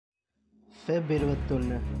Feb 21,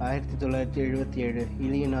 1977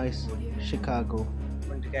 Illinois, Chicago.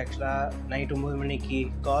 ஆக்சுவலாக night 9 மணிக்கு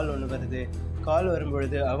கால் ஒன்று வருது. கால்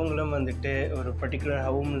வரும்பொழுது அவங்களும் வந்துட்டு ஒரு பர்டிகுலர்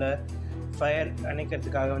ஹோமில் ஃபயர்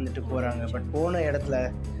அணைக்கிறதுக்காக வந்துட்டு போகிறாங்க. பட் போன இடத்துல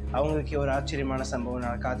அவங்களுக்கு ஒரு ஆச்சரியமான சம்பவம்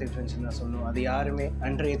நான் காத்துக்கிட்டு இருந்துச்சுன்னு நான் சொல்லணும். அது யாருமே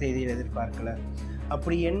அன்றைய தேதியில் எதிர்பார்க்கல.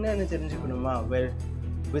 அப்படி என்னன்னு தெரிஞ்சுக்கணுமா?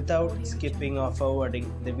 வித்தவுட் ஸ்கிப்பிங் ஆர் ஃபார்வர்டிங்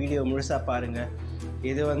இந்த வீடியோ முழுசாக பாருங்கள்.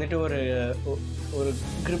 இது வந்துட்டு ஒரு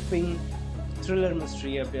கிரிப்பிங் த்ரில்லர் மிஸ்ட்ரி,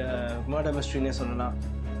 மர்டர் மிஸ்ட்ரின்னே சொல்லலாம்.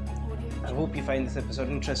 I hope you find this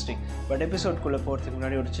episode interesting. But எபிசோட்குள்ளே போகிறதுக்கு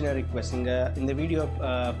முன்னாடி ஒரு சின்ன ரிக்வெஸ்ட். இந்த வீடியோ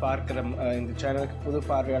பார்க்குற இந்த சேனலுக்கு புது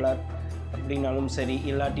பார்வையாளர் அப்படின்னாலும் சரி,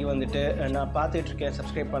 இல்லாட்டி வந்துட்டு நான் பார்த்துட்ருக்கேன்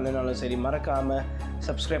சப்ஸ்கிரைப் பண்ணலனாலும் சரி, மறக்காமல்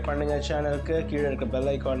சப்ஸ்கிரைப் பண்ணுங்கள் சேனலுக்கு. கீழே இருக்க பெல்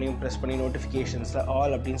ஐக்கானையும் ப்ரெஸ் பண்ணி நோட்டிஃபிகேஷன்ஸில்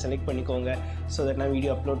ஆல் அப்படின்னு செலக்ட் பண்ணிக்கோங்க. ஸோ தட் நான்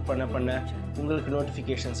வீடியோ அப்லோட் பண்ண உங்களுக்கு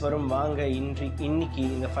நோட்டிஃபிகேஷன்ஸ் வரும். வாங்க இன்னைக்கு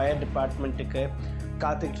இந்த ஃபயர் டிபார்ட்மெண்ட்டுக்கு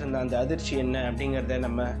காத்துக்கிட்டு இருந்த அந்த அதிர்ச்சி என்ன அப்படிங்கிறத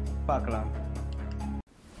நம்ம பார்க்கலாம்.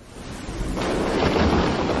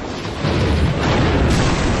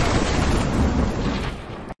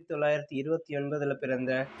 1929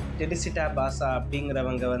 பிறந்த டெரிசிட்டா பாசா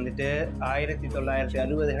அப்படிங்கிறவங்க வந்துட்டு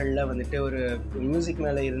 1960களில் வந்துட்டு ஒரு மியூசிக்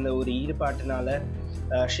மேலே இருந்த ஒரு ஈடுபாட்டினால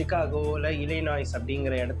சிகாகோவில் இல்லினாய்ஸ்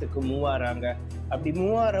அப்படிங்கிற இடத்துக்கு மூவ் ஆகிறாங்க. அப்படி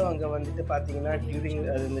மூவ் ஆகிறவங்க வந்துட்டு பார்த்திங்கன்னா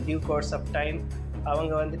இந்த டியூ கோர்ஸ் ஆஃப் டைம்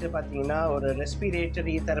அவங்க வந்துட்டு பார்த்திங்கன்னா ஒரு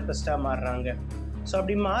ரெஸ்பிரேட்டரி தெரபிஸ்டாக மாறுறாங்க. ஸோ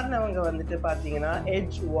அப்படி மாறினவங்க வந்துட்டு பார்த்திங்கன்னா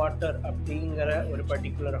எட்ஜ் வாட்டர் அப்படிங்கிற ஒரு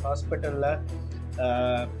பர்டிகுலர் ஹாஸ்பிட்டலில்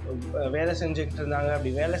வேலை செஞ்சுக்கிட்டு இருந்தாங்க.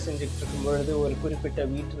 அப்படி வேலை செஞ்சுக்கிட்டு இருக்கும் பொழுது ஒரு குறிப்பிட்ட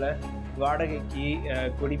வீட்டில் வாடகைக்கு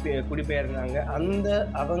குடிபெயர்ந்தாங்க.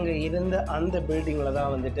 அவங்க இருந்த அந்த பில்டிங்கில்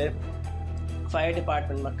தான் வந்துட்டு ஃபயர்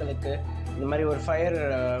டிபார்ட்மெண்ட் மக்களுக்கு இந்த மாதிரி ஒரு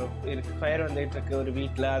ஃபயர் வந்துட்டு இருக்கு ஒரு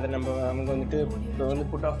வீட்டில், அதை அவங்க வந்துட்டு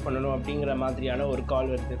புட் ஆஃப் பண்ணணும் அப்படிங்கிற மாதிரியான ஒரு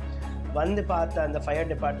கால் வருது. வந்து பார்த்த அந்த ஃபயர்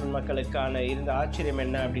டிபார்ட்மெண்ட் மக்களுக்கான இருந்த ஆச்சரியம்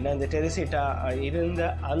என்ன அப்படின்னா, இந்த டெரிசிட்டா இருந்த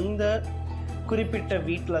அந்த குறிப்பிட்ட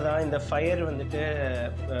வீட்டில் தான் இந்த ஃபயர் வந்துட்டு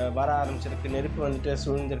வர ஆரம்பிச்சிருக்கு, நெருப்பு வந்துட்டு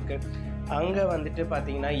சூழ்ந்திருக்கு. அங்கே வந்துட்டு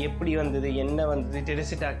பார்த்திங்கன்னா எப்படி வந்தது, என்ன வந்தது,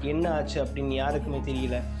 டெரிசிட்டாக்கு என்ன ஆச்சு அப்படின்னு யாருக்குமே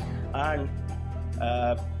தெரியல. அண்ட்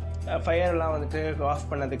ஃபயர்லாம் வந்துட்டு ஆஃப்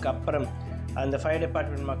பண்ணதுக்கு அப்புறம் அந்த ஃபயர்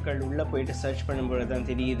டிபார்ட்மெண்ட் மக்கள் உள்ளே போயிட்டு சர்ச் பண்ணும்பொழுது தான்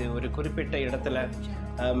தெரியுது, ஒரு குறிப்பிட்ட இடத்துல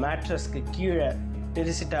மேட்ரஸ்க்கு கீழே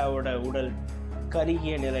டெரிசிட்டாவோட உடல்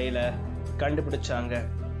கருகிய நிலையில் கண்டுபிடிச்சாங்க.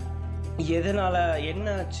 எதனால், என்ன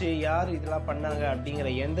ஆச்சு, யார் இதெல்லாம் பண்ணாங்க அப்படிங்கிற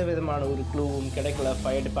எந்த விதமான ஒரு க்ளூவும் கிடைக்கல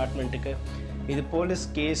ஃபயர் டிபார்ட்மெண்ட்டுக்கு. இது போலீஸ்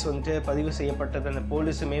கேஸ் வந்துட்டு பதிவு செய்யப்பட்டது. அந்த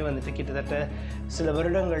போலீஸுமே வந்துட்டு கிட்டத்தட்ட சில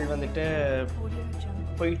வருடங்கள் வந்துட்டு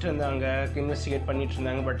போயிட்டு இருந்தாங்க, இன்வெஸ்டிகேட் பண்ணிட்டு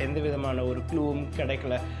இருந்தாங்க. பட் எந்த விதமான ஒரு க்ளூவும்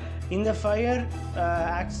கிடைக்கல. இந்த ஃபயர்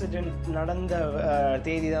ஆக்சிடெண்ட் நடந்த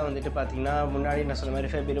தேதி தான் வந்துட்டு பார்த்திங்கன்னா முன்னாடி நான் சொன்ன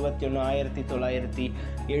மாதிரி ஃபெப் 21,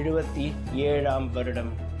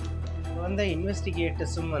 1977 வந்த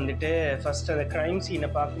இன்வெஸ்டிகேட்டர்ஸும் வந்துட்டு ஃபஸ்ட் அந்த க்ரைம் சீனை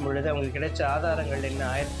பார்க்கும் பொழுது அவங்களுக்கு கிடைச்ச ஆதாரங்கள் என்ன,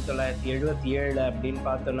 1977 அப்படின்னு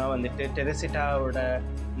பார்த்தோன்னா வந்துட்டு டெரிசிட்டாவோட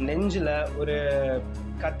நெஞ்சில் ஒரு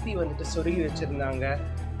கத்தி வந்துட்டு சொருகி வச்சுருந்தாங்க.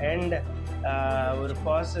 அண்ட் ஒரு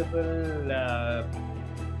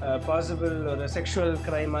பாசிபிள் ஒரு செக்ஷுவல்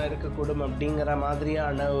க்ரைமாக இருக்கக்கூடும் அப்படிங்கிற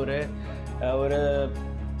மாதிரியான ஒரு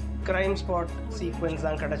க்ரைம் ஸ்பாட் சீக்வன்ஸ்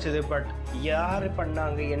தான் கிடச்சிது. பட் யார்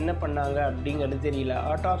பண்ணாங்க, என்ன பண்ணாங்க அப்படிங்கிறது தெரியல.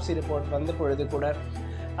 ஆட்டாப்சி ரிப்போர்ட் வந்த பொழுது கூட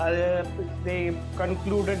அது தே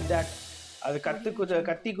கன்க்ளூடட் தட் அது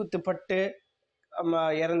கத்தி குத்துப்பட்டு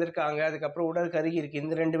இறந்துருக்காங்க, அதுக்கப்புறம் உடல் கருகி இருக்குது.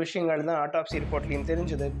 இந்த 2 விஷயங்கள் தான் ஆட்டாப்சி ரிப்போர்ட்லேயும்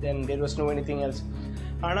தெரிஞ்சது. Then there was no anything else.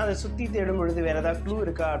 ஆனால் அதை சுற்றி தேடும் பொழுது வேறு ஏதாவது க்ளூ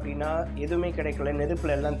இருக்கா அப்படின்னா எதுவுமே கிடைக்கல.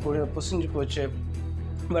 நெருப்பில் எல்லாம் புசிஞ்சு போச்சு.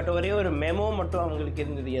 பட் ஒரே ஒரு மெமோ மட்டும் அவங்களுக்கு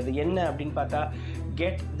இருந்தது. அது என்ன அப்படின்னு பார்த்தா,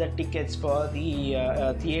 get the tickets for the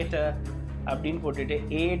theatre அப்படின்னு போட்டுட்டு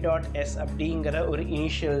A.S அப்படிங்கிற ஒரு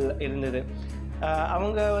இனிஷியல் இருந்தது.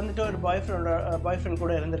 அவங்க வந்துட்டு ஒரு பாய் ஃப்ரெண்ட்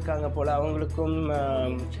கூட இருந்திருக்காங்க போல்.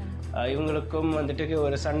 இவங்களுக்கும் வந்துட்டு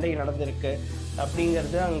ஒரு சண்டை நடந்திருக்கு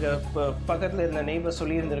அப்படிங்கிறது அங்கே பக்கத்தில் இருந்த நெய்பர்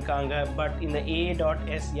சொல்லியிருந்திருக்காங்க. பட் இந்த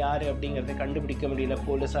A.S யார் அப்படிங்கிறத கண்டுபிடிக்க முடியல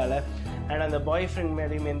போலீஸால். அண்ட் அந்த பாய் ஃப்ரெண்ட்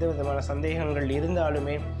மேலேயும் எந்த விதமான சந்தேகங்கள்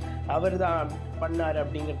இருந்தாலுமே அவர் தான் பண்ணார்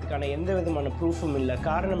அப்படிங்கிறதுக்கான எந்த விதமான ப்ரூஃபும் இல்லை.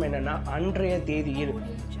 காரணம் என்னென்னா, அன்றைய தேதியில்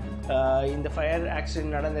இந்த ஃபயர்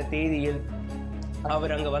ஆக்சிடென்ட் நடந்த தேதியில்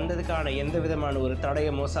அவர் அங்கே வந்ததுக்கான எந்த விதமான ஒரு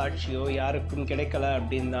தடயமோ சாட்சியோ யாருக்கும் கிடைக்கல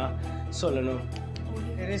அப்படின்னு தான் சொல்லணும்.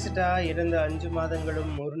 டெரிசிட்டா இறந்த 5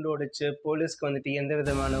 மாதங்களும் உருண்டோடிச்சு. போலீஸ்க்கு வந்துட்டு எந்த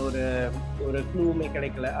விதமான ஒரு க்ளூவுமே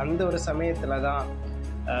கிடைக்கல. அந்த ஒரு சமயத்தில் தான்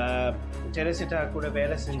டெரிசிட்டா கூட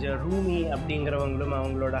வேலை செஞ்ச ரூமி அப்படிங்கிறவங்களும்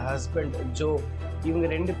அவங்களோட ஹஸ்பண்ட் ஜோ, இவங்க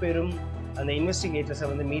 2 பேரும் அந்த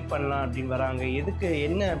இன்வெஸ்டிகேட்டர்ஸை மீட் பண்ணலாம் அப்படின்னு வராங்க. எதுக்கு,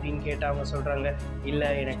 என்ன அப்படின்னு கேட்டால் அவங்க சொல்கிறாங்க, இல்லை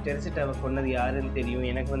எனக்கு டெரிசிட்டாவை கொன்னது யாருன்னு தெரியும்,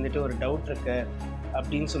 எனக்கு வந்துட்டு ஒரு டவுட் இருக்கு,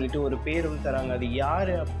 அப்படின்னு சொல்லிட்டு ஒரு பேரும் தராங்க. அது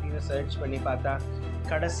யார் அப்படின்னு சர்ச் பண்ணி பார்த்தா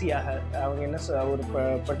கடைசியாக அவங்க என்ன ஒரு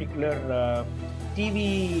பர்டிகுலர் டிவி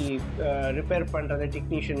ரிப்பேர் பண்ணுற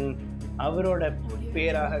டெக்னீஷியன் அவரோட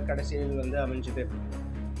பேராக கடைசியில் வந்து அமைஞ்சுது.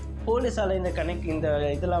 போலீஸால் இந்த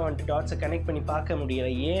இதெல்லாம் வந்துட்டு டாட்ஸை கனெக்ட் பண்ணி பார்க்க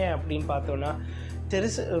முடியலை. ஏன் அப்படின்னு பார்த்தோன்னா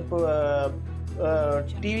இப்போ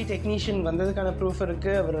டிவி டெக்னீஷியன் வந்ததுக்கான ப்ரூஃப்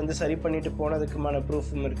இருக்குது, அவர் வந்து சரி பண்ணிட்டு போனதுக்குமான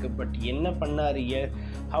ப்ரூஃபும் இருக்குது. பட் என்ன பண்ணார்,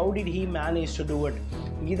 how did he manage to do it,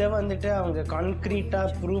 இதை வந்துட்டு அவங்க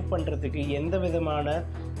கான்க்ரீட்டாக ப்ரூவ் பண்ணுறதுக்கு எந்த விதமான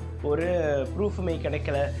ஒரு ப்ரூஃபுமே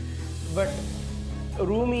கிடைக்கல. பட்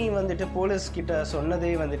ரூமி வந்துட்டு போலீஸ்கிட்ட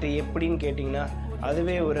சொன்னதே வந்துட்டு எப்படின்னு கேட்டிங்கன்னா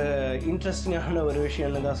அதுவே ஒரு இன்ட்ரெஸ்டிங்கான ஒரு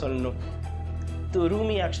விஷயம்னு தான் சொல்லணும்.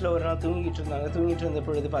 ரூமி ஆக்சுவலாக ஒரு நாள் தூங்கிட்டு இருந்த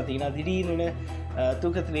பொழுது பார்த்தீங்கன்னா திடீர்னு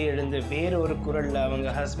தூக்கத்திலே எழுந்து வேறு ஒரு குரலில் அவங்க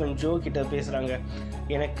ஹஸ்பண்ட் ஜோ கிட்ட பேசுகிறாங்க.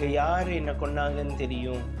 எனக்கு யார் என்னை கொண்டாங்கன்னு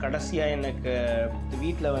தெரியும், கடைசியாக எனக்கு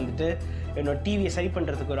வீட்டில் வந்துட்டு என்னோட டிவியை சரி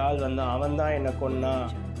பண்ணுறதுக்கு ஒரு ஆள் வந்தான், அவன் தான் என்னை கொன்னான்,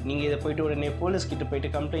 நீங்கள் இதை போய்ட்டு உடனே போலீஸ்கிட்ட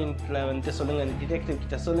போய்ட்டு கம்ப்ளைண்ட்டில் வந்துட்டு சொல்லுங்கள், அந்த டிடெக்டிவ்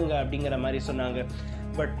கிட்ட சொல்லுங்கள் அப்படிங்கிற மாதிரி சொன்னாங்க.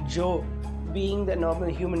 But Joe being the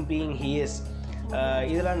normal human being he is,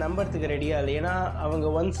 இதெல்லாம் நம்புறதுக்கு ரெடியாக இல்லை. ஏன்னா அவங்க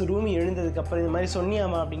ஒன்ஸ் ரூமி எழுந்ததுக்கப்புறம் இந்த மாதிரி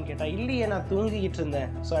சொன்னியாமா அப்படின்னு கேட்டால் இல்லையே நான் தூங்கிக்கிட்டு இருந்தேன்,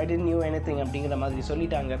 so I tent new anything அப்படிங்கிற மாதிரி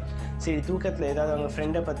சொல்லிட்டாங்க. சரி தூக்கத்தில் ஏதாவது அவங்க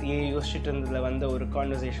ஃப்ரெண்டை பற்றியே யோசிச்சுட்டு இருந்ததில் வந்த ஒரு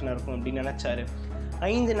கான்வர்சேஷனாக இருக்கும் அப்படின்னு நினச்சாரு.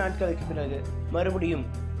 5 நாட்களுக்கு பிறகு மறுபடியும்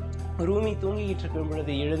ரூமி தூங்கிக்கிட்டு இருக்கும்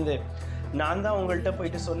பொழுது எழுந்து, நான் தான் உங்கள்கிட்ட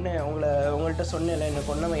போயிட்டு சொன்னேன், உங்கள்கிட்ட சொன்னேன்ல என்னை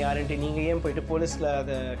கொன்னவன் யாருன்ட்டு, நீங்கள் ஏன் போயிட்டு போலீஸில்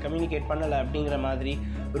அதை கம்யூனிகேட் பண்ணலை அப்படிங்கிற மாதிரி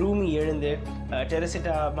ரூமி எழுந்து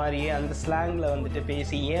டெரசிட்டா மாதிரியே அந்த ஸ்லாங்கில் வந்துட்டு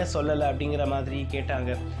பேசி ஏன் சொல்லலை அப்படிங்கிற மாதிரி கேட்டாங்க.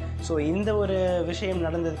 ஸோ இந்த ஒரு விஷயம்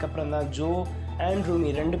நடந்ததுக்கப்புறம் தான் ஜோ அண்ட் ரூமி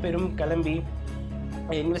 2 பேரும் கிளம்பி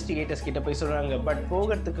இன்வெஸ்டிகேட்டர்ஸ் கிட்ட போய் சொல்கிறாங்க. பட்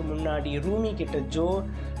போகிறதுக்கு முன்னாடி ரூமி கிட்ட ஜோ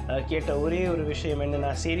கேட்ட ஒரே ஒரு விஷயம்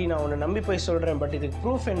என்னென்னா, சரி நான் உன்னை நம்பி போய் சொல்கிறேன், பட் இதுக்கு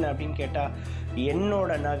ப்ரூஃப் என்ன அப்படின்னு கேட்டால்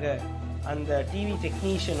என்னோட நகை அந்த டிவி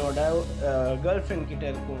டெக்னீஷியனோட கேர்ள் ஃப்ரெண்ட் கிட்டே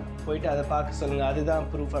இருக்கும், போயிட்டு அதை பார்க்க சொல்லுங்கள், அதுதான்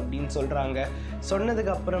ப்ரூஃப் அப்படின்னு சொல்கிறாங்க.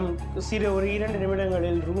 சொன்னதுக்கப்புறம் ஒரு 2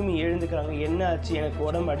 நிமிடங்களில் ரூமி எழுந்துக்கிறாங்க. என்ன ஆச்சு, எனக்கு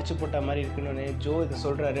உடம்பு அடிச்சு போட்ட மாதிரி இருக்குன்னு ஜோ இதை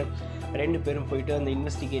சொல்கிறாரு. 2 பேரும் போயிட்டு அந்த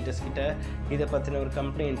இன்வெஸ்டிகேட்டர்ஸ் கிட்ட இதை பற்றின ஒரு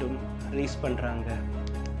கம்ப்ளைண்ட்டும் ரைஸ் பண்ணுறாங்க.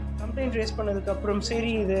 கம்ப்ளைண்ட் ரைஸ் பண்ணதுக்கப்புறம் சரி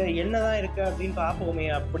இது என்ன தான் இருக்குது அப்படின்னு பார்ப்போமே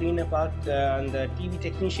அப்படின்னு அந்த டிவி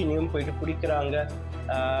டெக்னீஷியனையும் போயிட்டு பிடிக்கிறாங்க.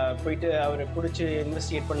 போயிட்டு அவரை பிடிச்சி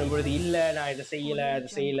இன்வெஸ்டிகேட் பண்ணும்பொழுது இல்லை நான் இதை செய்யலை அதை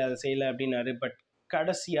செய்யலை அப்படின்னாரு. பட்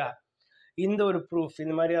கடைசியாக இந்த ஒரு ப்ரூஃப்,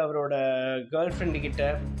 இந்த மாதிரி அவரோட கேர்ள் ஃப்ரெண்டுக்கிட்ட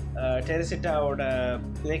டெரசிட்டாவோட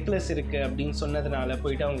நெக்லஸ் இருக்குது அப்படின்னு சொன்னதுனால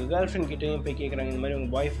போயிட்டு அவங்க கேர்ள் ஃப்ரெண்ட்கிட்டையும் போய் கேட்குறாங்க, இந்த மாதிரி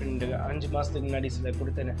உங்கள் பாய் ஃப்ரெண்டு 5 மாதத்துக்கு முன்னாடி சில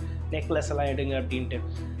கொடுத்த நெக்லஸ் எல்லாம் எடுங்க அப்படின்ட்டு.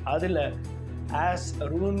 அதில் ஆஸ்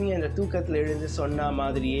ரூமி அந்த தூக்கத்தில் எழுந்து சொன்ன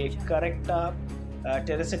மாதிரியே கரெக்டாக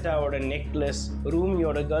டெரசிட்டாவோட நெக்லஸ்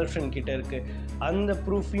ரூமியோட கேர்ள் ஃப்ரெண்ட் கிட்ட இருக்குது. அந்த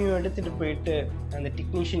ப்ரூஃபையும் எடுத்துகிட்டு போயிட்டு அந்த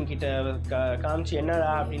டெக்னீஷியன் கிட்ட காமிச்சு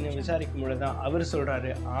என்னடா அப்படின்னு விசாரிக்கும் பொழுது தான் அவர்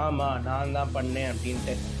சொல்கிறாரு, ஆமாம் நான் தான் பண்ணேன்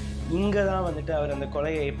அப்படின்ட்டு. இங்கே தான் வந்துட்டு அவர் அந்த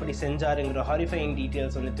கொலையை எப்படி செஞ்சாருங்கிற ஹாரிஃபைங்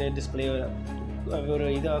டீட்டெயில்ஸ் வந்துட்டு டிஸ்பிளே ஒரு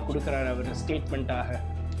இதாக கொடுக்குறாரு. அவர் ஸ்டேட்மெண்ட்டாக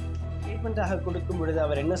கொடுக்கும் பொழுது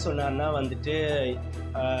அவர் என்ன சொன்னார்னா வந்துட்டு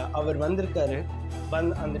அவர் வந்திருக்காரு,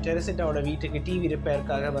 அந்த டெரசிட்டாவோட வீட்டுக்கு டிவி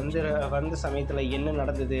ரிப்பேருக்காக வந்த சமயத்தில் என்ன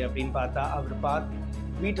நடந்தது அப்படின்னு பார்த்தா அவர்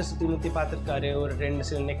வீட்டை சுற்றி முற்றி பார்த்துருக்காரு. ஒரு 2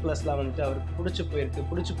 சில நெக்லஸ்லாம் வந்துட்டு அவருக்கு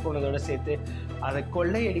பிடிச்சி போனதோடு சேர்த்து அதை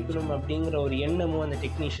கொள்ளையடிக்கணும் அப்படிங்கிற ஒரு எண்ணமும் அந்த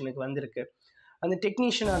டெக்னீஷியனுக்கு வந்திருக்கு. அந்த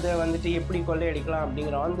டெக்னீஷியன் அதை வந்துட்டு எப்படி கொள்ளையடிக்கலாம்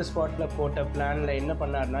அப்படிங்கிற ஆன் த ஸ்பாட்டில் போட்ட பிளானில் என்ன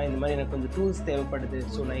பண்ணார்னா, இந்த மாதிரி எனக்கு கொஞ்சம் டூல்ஸ் தேவைப்படுது,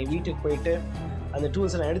 ஸோ நான் என் வீட்டுக்கு போயிட்டு அந்த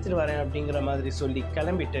டூல்ஸை நான் எடுத்துகிட்டு வரேன் அப்படிங்கிற மாதிரி சொல்லி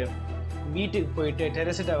கிளம்பிட்டு வீட்டுக்கு போயிட்டு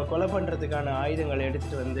டெரசிட்டாவை கொலை பண்ணுறதுக்கான ஆயுதங்களை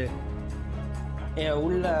எடுத்துகிட்டு வந்து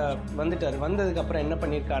உள்ளே வந்துட்டார். வந்ததுக்கப்புறம் என்ன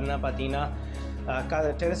பண்ணியிருக்காருன்னா பார்த்தீங்கன்னா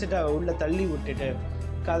டெரசிட்டாவை உள்ளே தள்ளி விட்டுட்டு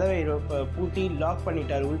கதவை பூட்டி லாக்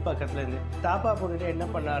பண்ணிட்டார் உள்பக்கத்துலேருந்து. தாப்பா போட்டுட்டு என்ன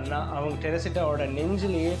பண்ணார்னா அவங்க டெரசிட்டாவோட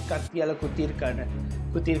நெஞ்சிலேயே கத்தியால்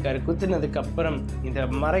குத்தினதுக்கப்புறம் இதை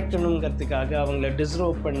மறைக்கணுங்கிறதுக்காக அவங்கள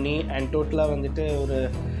டிஸ்ரோப் பண்ணி அண்ட் டோட்டலாக வந்துட்டு ஒரு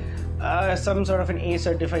some sort of A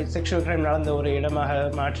certified sexual crime நடந்த ஒரு இடமாக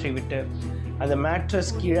மாற்றி விட்டு அந்த மேட்ரஸ்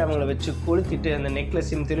கீழே அவங்கள வச்சு கொளுத்திட்டு அந்த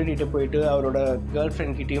நெக்லஸையும் திருடிட்டு போயிட்டு அவரோட கேர்ள்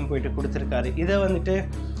ஃப்ரெண்ட் கிட்டேயும் போயிட்டு கொடுத்துருக்காரு. இதை வந்துட்டு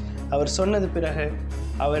அவர் சொன்னது பிறகு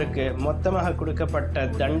அவருக்கு மொத்தமாக கொடுக்கப்பட்ட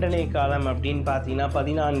தண்டனை காலம் அப்படின்னு பார்த்தீங்கன்னா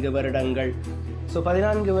 14 வருடங்கள். ஸோ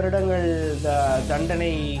 14 வருடங்கள்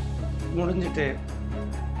தண்டனை முடிஞ்சிட்டு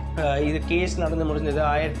இது கேஸ் நடந்து முடிஞ்சது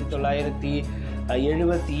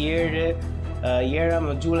 1977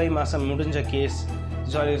 ஜூலை மாதம் முடிஞ்ச கேஸ்.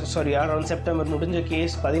 அரௌண்ட் செப்டம்பர் முடிஞ்ச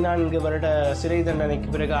கேஸ். 14 வருட சிறை தண்டனைக்கு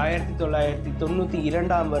பிறகு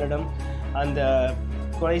 1992 வருடம் அந்த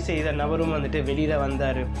கொலை செய்த நபரும் வந்துட்டு வெளியில்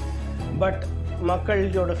வந்தார். பட்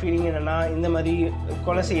மக்களோட ஃபீலிங் என்னென்னா, இந்த மாதிரி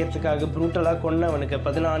கொலை செய்யறதுக்காக ப்ரூட்டலாக கொன்னவனுக்கு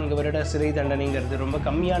 14 வருட சிறை தண்டனைங்கிறது ரொம்ப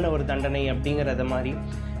கம்மியான ஒரு தண்டனை அப்படிங்கிறத மாதிரி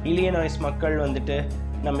இல்லினாய்ஸ் மக்கள் வந்துட்டு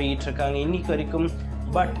நம்பிக்கிட்டு இருக்காங்க இன்றைக்கு வரைக்கும்.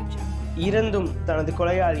 பட் இருந்தும் தனது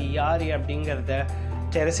கொலையாளி யார் அப்படிங்கிறத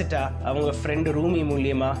டெரசிட்டா அவங்க ஃப்ரெண்டு ரூமி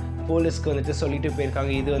மூலியமாக போலீஸ்க்கு வந்துட்டு சொல்லிட்டு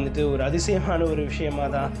போயிருக்காங்க. இது வந்துட்டு ஒரு அதிசயமான ஒரு விஷயமாக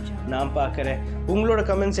தான் நான் பார்க்குறேன். உங்களோட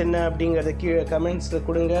கமெண்ட்ஸ் என்ன அப்படிங்கிறத கீழே கமெண்ட்ஸில்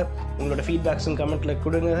கொடுங்க. உங்களோட ஃபீட்பேக்ஸும் கமெண்ட்டில்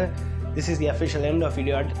கொடுங்க. This is the official end of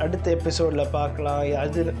video. அடுத்த எபிசோடில் பார்க்கலாம்.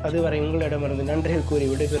 அதுவரை உங்களிடமிருந்து நன்றிகள் கூறி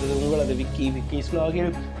விடைபெறுவது உங்களது விக்கிஸ்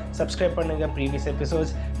vlogல். சப்ஸ்கிரைப் பண்ணுங்கள் ப்ரீவியஸ்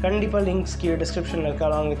எபிசோட்ஸ். கண்டிப்பாக லிங்க்ஸ் கீழே டிஸ்கிரிப்ஷனில் இருக்க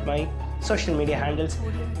along with my social media handles.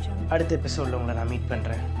 அடுத்த எபிசோடில் உங்களை நான் மீட்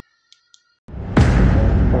பண்ணுறேன்.